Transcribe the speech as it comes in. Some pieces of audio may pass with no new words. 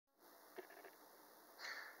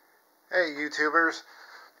Hey YouTubers.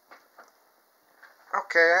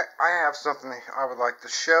 Okay, I have something I would like to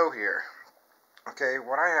show here. Okay,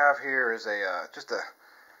 what I have here is just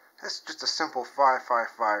a simple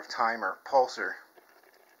 555 timer pulser.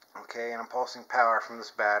 Okay, and I'm pulsing power from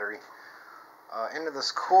this battery into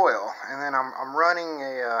this coil, and then I'm running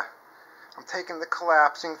I'm taking the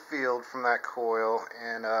collapsing field from that coil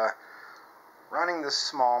and running this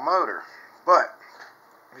small motor. But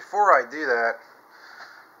before I do that,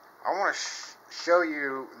 I want to show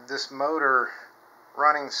you this motor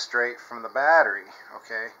running straight from the battery.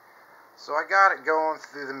 Okay, so I got it going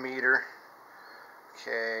through the meter.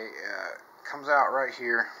 Okay, comes out right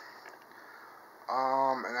here,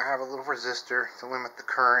 and I have a little resistor to limit the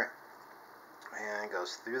current, and it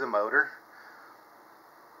goes through the motor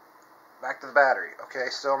back to the battery.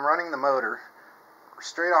 Okay, so I'm running the motor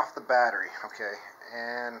straight off the battery. Okay,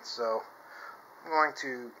 and so I'm going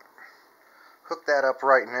to hook that up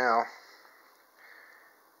right now,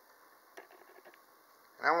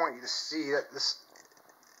 and I want you to see that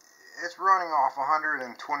it's running off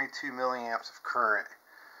 122 milliamps of current,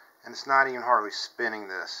 and it's not even hardly spinning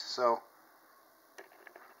this. So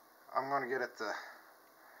I'm going to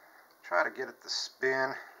try to get it to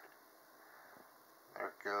spin. There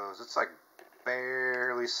it goes. It's like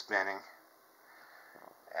barely spinning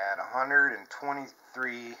at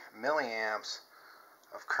 123 milliamps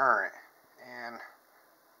of current. And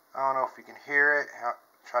I don't know if you can hear it. I'll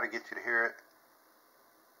try to get you to hear it.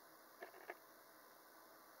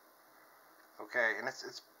 Okay, and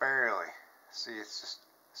it's barely. See, it's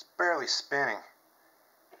barely spinning.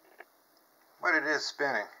 But it is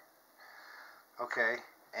spinning. Okay,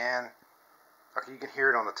 and okay, you can hear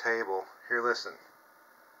it on the table. Here, listen.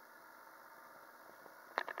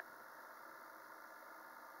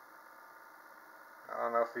 I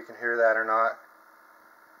don't know if you can hear that or not,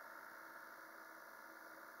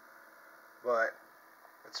 but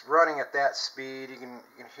it's running at that speed. You can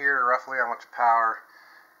hear roughly how much power,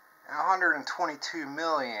 and 122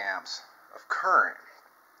 milliamps of current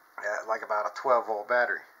at like about a 12-volt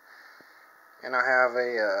battery. And I have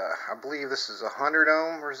I believe this is a 100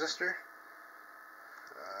 ohm resistor.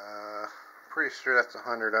 Pretty sure that's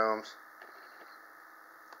 100 ohms.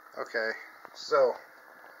 Okay, so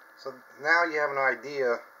now you have an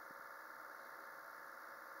idea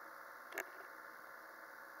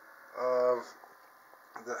of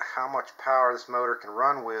how much power this motor can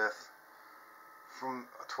run with from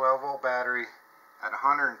a 12-volt battery at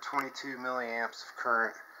 122 milliamps of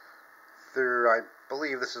current through, I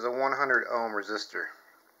believe this is a 100 ohm resistor.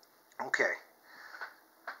 Okay,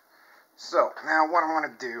 so now what I'm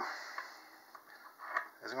going to do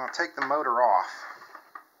is I'm going to take the motor off,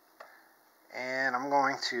 and I'm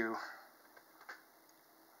going to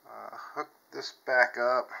hook this back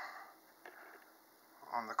up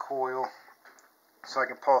on the coil so I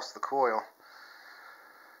can pulse the coil.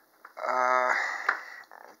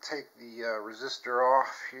 Take the resistor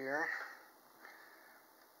off here.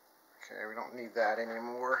 Okay, we don't need that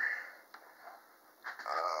anymore.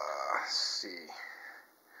 Let's see.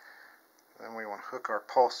 Then we want to hook our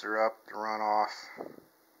pulser up to run off.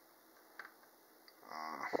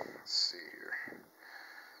 Let's see here.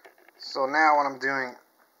 So now what I'm doing,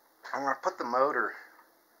 I'm going to put the motor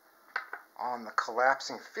on the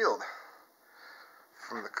collapsing field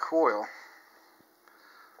from the coil.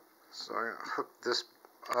 So I'm going to hook this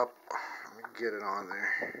up. Let me get it on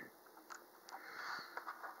there.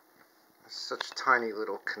 Such tiny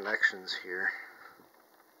little connections here.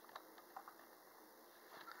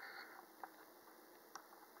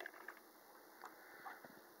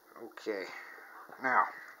 Okay, now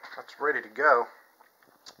that's ready to go.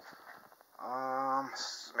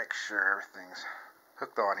 Let's make sure everything's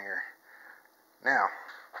hooked on here. Now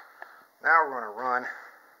we're going to run.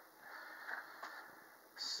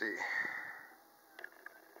 Let's see.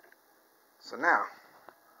 So now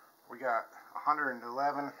we got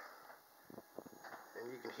 111, and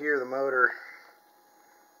you can hear the motor.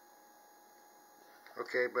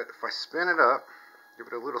 Okay, but if I spin it up, give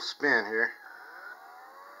it a little spin here,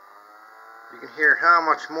 you can hear how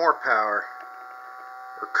much more power,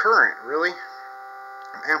 or current really.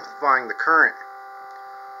 I'm amplifying the current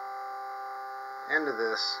into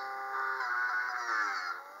this,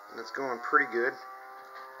 and it's going pretty good.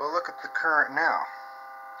 But look at the current now.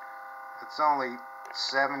 It's only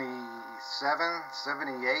 78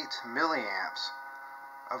 milliamps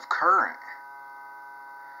of current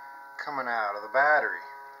coming out of the battery.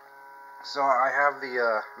 So I have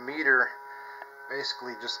the meter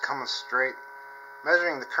basically just coming straight,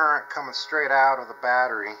 measuring the current coming straight out of the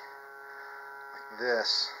battery like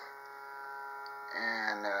this,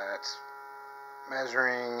 and it's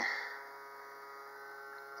measuring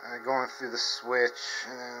going through the switch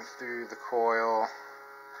and then through the coil,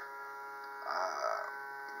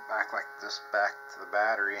 back like this, back to the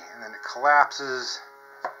battery, and then it collapses,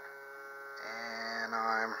 and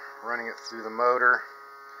I'm running it through the motor,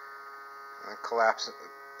 and collapsing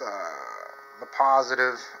the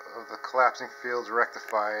positive of the collapsing field's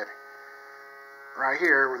rectified right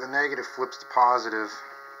here, where the negative flips to positive.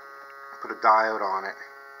 Put a diode on it,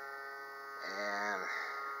 and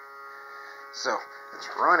so it's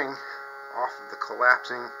running off of the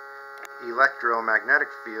collapsing electromagnetic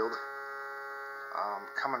field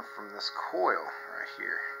coming from this coil right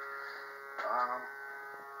here.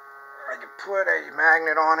 I can put a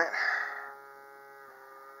magnet on it.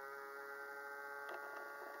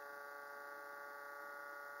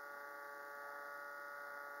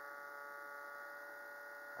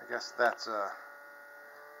 I guess that's a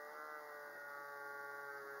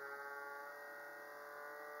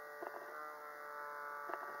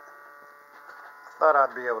thought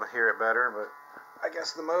I'd be able to hear it better, but I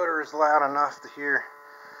guess the motor is loud enough to hear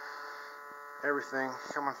everything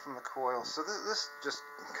coming from the coil. So this just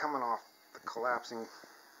coming off the collapsing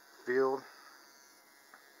field.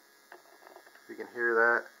 If you can hear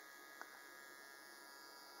that.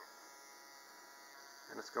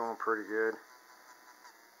 And it's going pretty good.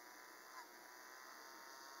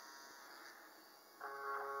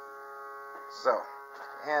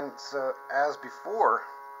 So as before,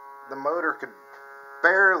 the motor could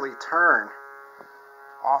barely turn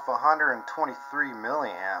off 123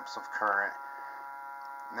 milliamps of current.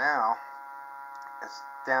 Now it's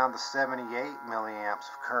down to 78 milliamps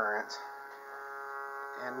of current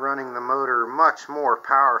and running the motor much more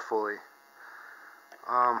powerfully.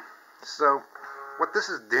 So what this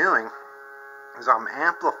is doing is I'm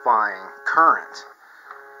amplifying current,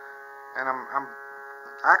 and I'm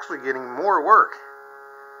actually getting more work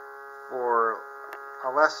for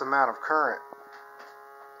a less amount of current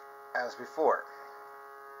as before.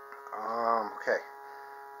 Okay,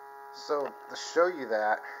 so to show you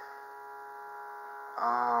that,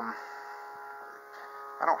 I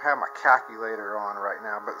don't have my calculator on right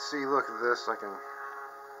now, but see, look at this. I can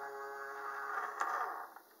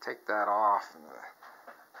take that off, and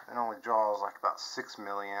it only draws like about 6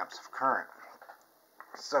 milliamps of current.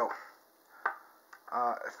 So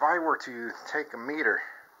if I were to take a meter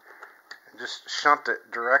and just shunt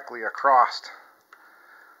it directly across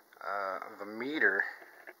the meter,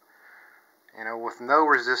 you know, with no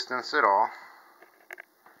resistance at all,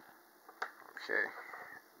 okay,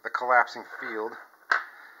 the collapsing field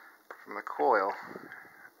from the coil,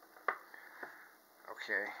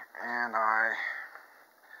 okay, and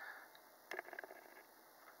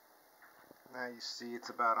now you see it's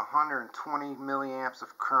about 120 milliamps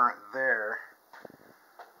of current there,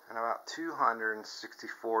 and about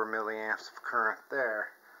 264 milliamps of current there.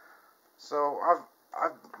 So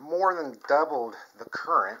I've more than doubled the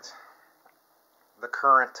current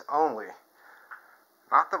only,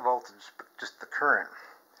 not the voltage, but just the current.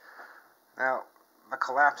 Now, the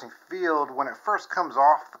collapsing field, when it first comes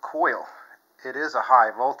off the coil, it is a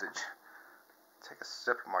high voltage. Take a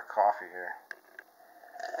sip of my coffee here.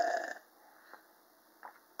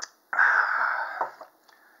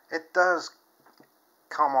 It does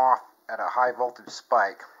come off at a high voltage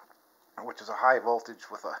spike, which is a high voltage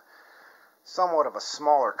with a somewhat of a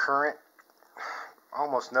smaller current,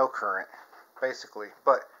 almost no current, basically.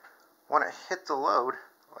 But when it hits a load,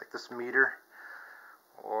 like this meter,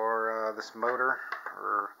 or this motor,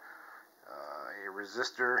 or a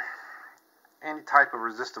resistor, any type of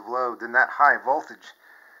resistive load, then that high voltage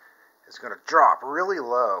is going to drop really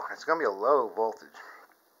low. It's going to be a low voltage,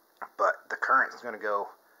 but the current is going to go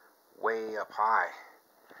way up high,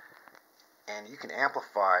 and you can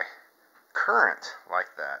amplify current like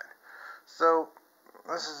that. So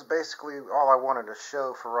this is basically all I wanted to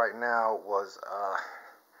show for right now, was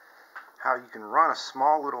how you can run a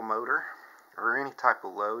small little motor or any type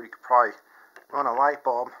of load. You could probably run a light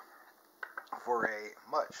bulb for a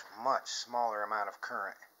much smaller amount of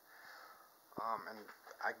current, and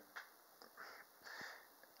I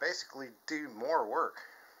basically do more work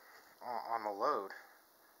on the load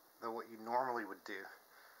than what you normally would do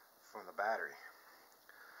from the battery.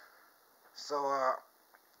 So I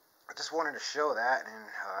just wanted to show that, and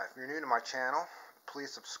if you're new to my channel,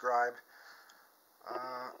 please subscribe,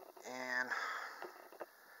 and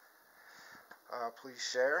please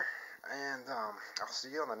share, and I'll see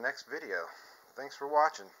you on the next video. Thanks for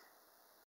watching.